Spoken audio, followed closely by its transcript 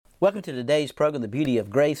Welcome to today's program, The Beauty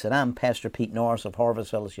of Grace, and I'm Pastor Pete Norris of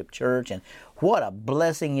Harvest Fellowship Church, and what a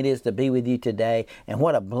blessing it is to be with you today, and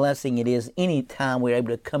what a blessing it is anytime we're able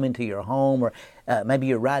to come into your home, or maybe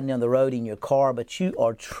you're riding down the road in your car, but you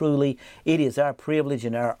are truly, it is our privilege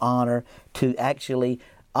and our honor to actually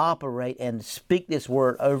operate and speak this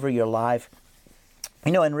word over your life.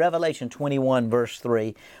 You know, in Revelation 21, verse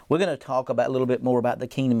 3, we're going to talk about a little bit more about the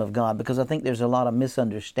kingdom of God, because I think there's a lot of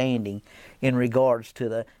misunderstanding in regards to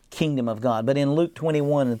the kingdom of God. But in Luke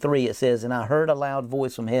 21 and 3, it says, "And I heard a loud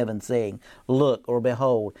voice from heaven saying, Look, or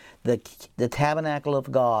behold, the tabernacle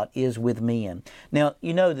of God is with men." Now,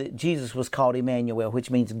 you know that Jesus was called Emmanuel,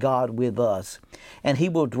 which means God with us. And He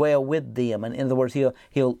will dwell with them. And in other words,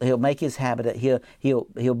 He'll make His habitat.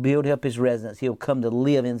 He'll build up His residence. He'll come to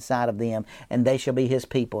live inside of them, and they shall be His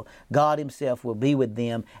people. God Himself will be with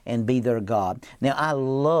them and be their God. Now, I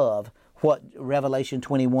love what Revelation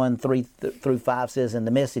 21, 3 through 5 says in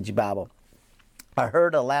the Message Bible. "I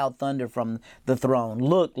heard a loud thunder from the throne.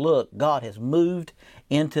 Look, look, God has moved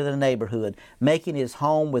into the neighborhood, making His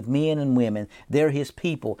home with men and women. They're His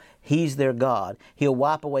people. He's their God. He'll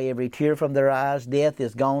wipe away every tear from their eyes. Death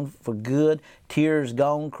is gone for good. Tears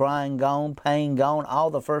gone, crying gone, pain gone,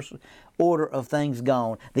 all the first order of things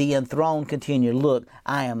gone. The enthroned continue. Look,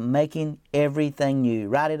 I am making everything new."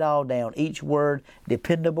 Write it all down. Each word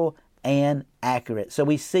dependable and accurate. So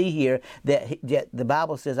we see here that the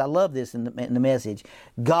Bible says, I love this in the Message,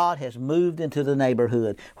 God has moved into the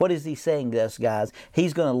neighborhood. What is He saying to us, guys?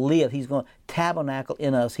 He's going to live. He's going to tabernacle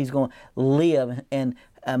in us. He's going to live and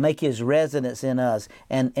make His residence in us.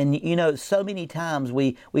 And you know, so many times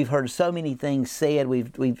we've heard so many things said.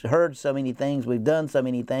 We've heard so many things. We've done so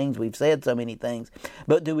many things. We've said so many things.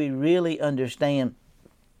 But do we really understand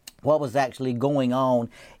what was actually going on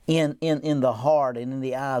in the heart and in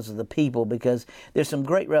the eyes of the people? Because there's some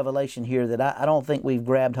great revelation here that I don't think we've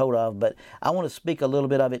grabbed hold of, but I want to speak a little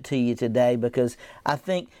bit of it to you today, because I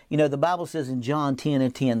think, you know, the Bible says in John 10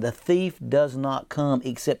 and 10, "The thief does not come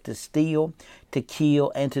except to steal, to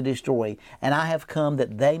kill, and to destroy. And I have come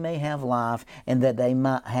that they may have life, and that they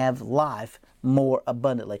might have life more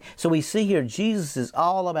abundantly." So we see here Jesus is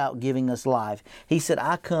all about giving us life. He said,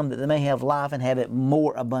 "I come that they may have life and have it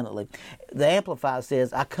more abundantly." The Amplified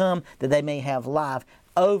says, "I come that they may have life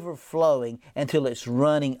overflowing until it's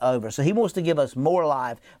running over." So He wants to give us more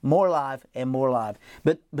life, and more life.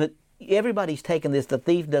 But everybody's taken this, the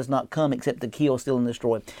thief does not come except to kill, steal, and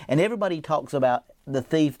destroy. And everybody talks about the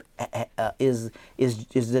thief is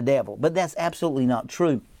the devil. But that's absolutely not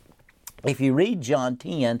true. If you read John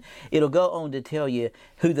 10, it'll go on to tell you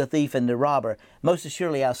who the thief and the robber. "Most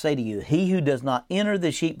assuredly I say to you, he who does not enter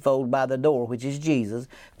the sheepfold by the door," which is Jesus,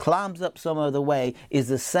 "climbs up some other way, is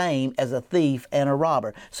the same as a thief and a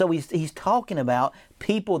robber." So he's talking about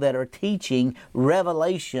people that are teaching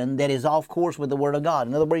revelation that is off course with the Word of God.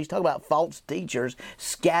 In other words, he's talking about false teachers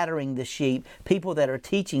scattering the sheep, people that are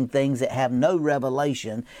teaching things that have no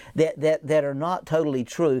revelation, that are not totally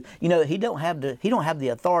true. You know, he don't have the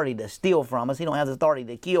authority to steal from us. He don't have the authority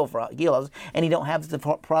to kill us, and He don't have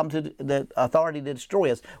the authority to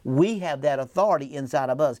destroy us. We have that authority inside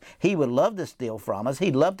of us. He would love to steal from us.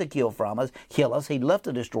 He'd love to kill us. He'd love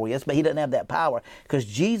to destroy us, but He doesn't have that power, because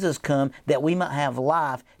Jesus come that we might have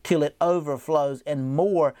life till it overflows, and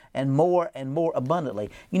more and more and more abundantly.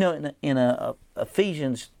 You know, in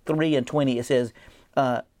Ephesians 3 and 20, it says,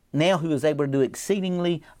 "Now who is able to do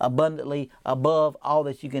exceedingly abundantly above all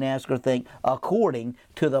that you can ask or think, according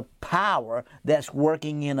to the power that's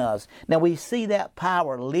working in us." Now we see that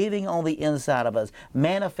power living on the inside of us,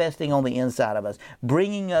 manifesting on the inside of us,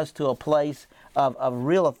 bringing us to a place of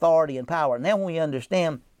real authority and power. Now when we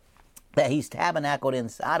understand that He's tabernacled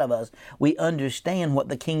inside of us, we understand what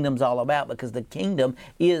the kingdom's all about, because the kingdom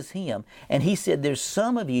is Him. And He said there's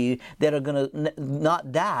some of you that are going to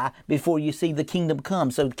not die before you see the kingdom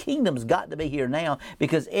come. So the kingdom's got to be here now,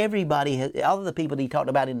 because all of the people that He talked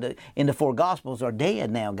about in the four Gospels are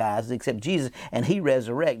dead now, guys, except Jesus, and He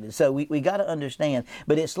resurrected. So we got to understand.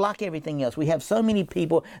 But it's like everything else. We have so many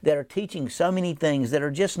people that are teaching so many things that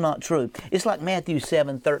are just not true. It's like Matthew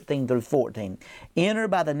 7, 13 through 14. "Enter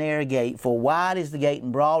by the narrow gate, for wide is the gate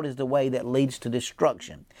and broad is the way that leads to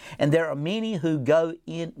destruction. And there are many who go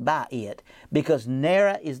in by it, because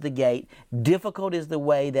narrow is the gate, difficult is the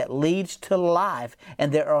way that leads to life,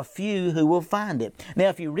 and there are few who will find it." Now,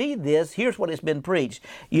 if you read this, here's what it's been preached.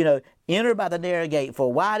 You know, "Enter by the narrow gate,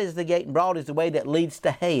 for wide is the gate and broad is the way that leads to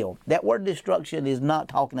hell." That word destruction is not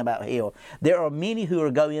talking about hell. There are many who are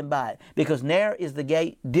going by it, because narrow is the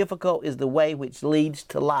gate, difficult is the way which leads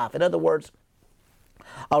to life. In other words,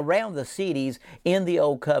 Around the cities in the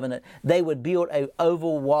Old Covenant, they would build an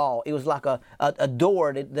oval wall. It was like a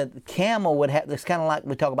door that the camel would have. It's kind of like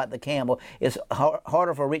we talk about the camel. It's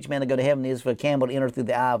harder for a rich man to go to heaven than it is for a camel to enter through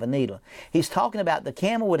the eye of a needle. He's talking about the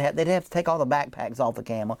camel they'd have to take all the backpacks off the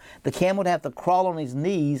camel. The camel would have to crawl on his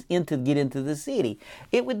knees to get into the city.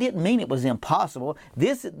 Didn't mean it was impossible.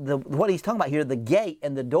 What he's talking about here, the gate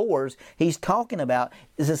and the doors he's talking about,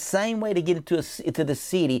 is the same way to get into the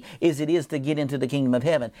city as it is to get into the kingdom of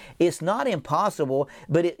heaven. It's not impossible,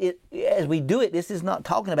 but as we do it, this is not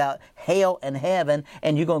talking about hell and heaven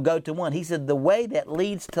and you're going to go to one. He said the way that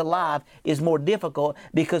leads to life is more difficult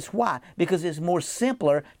because why? Because it's more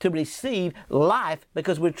simpler to receive life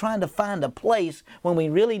because we're trying to find a place when we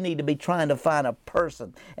really need to be trying to find a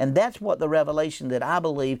person. And that's what the revelation that I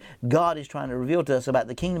believe God is trying to reveal to us about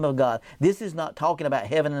the kingdom of God. This is not talking about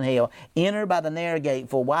heaven and hell. Enter by the narrow gate,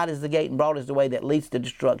 for wide is the gate and broad is the way that leads to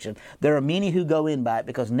destruction. There are many who go in by it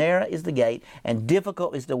because narrow is the gate and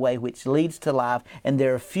difficult is the way which leads to life, and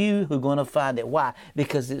there are few who are going to find it. Why?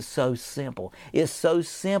 Because it's so simple. It's so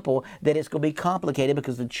simple that it's going to be complicated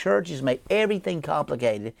because the church has made everything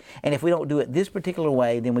complicated, and if we don't do it this particular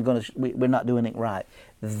way, then we're not doing it right.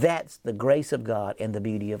 That's the grace of God and the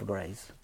beauty of grace.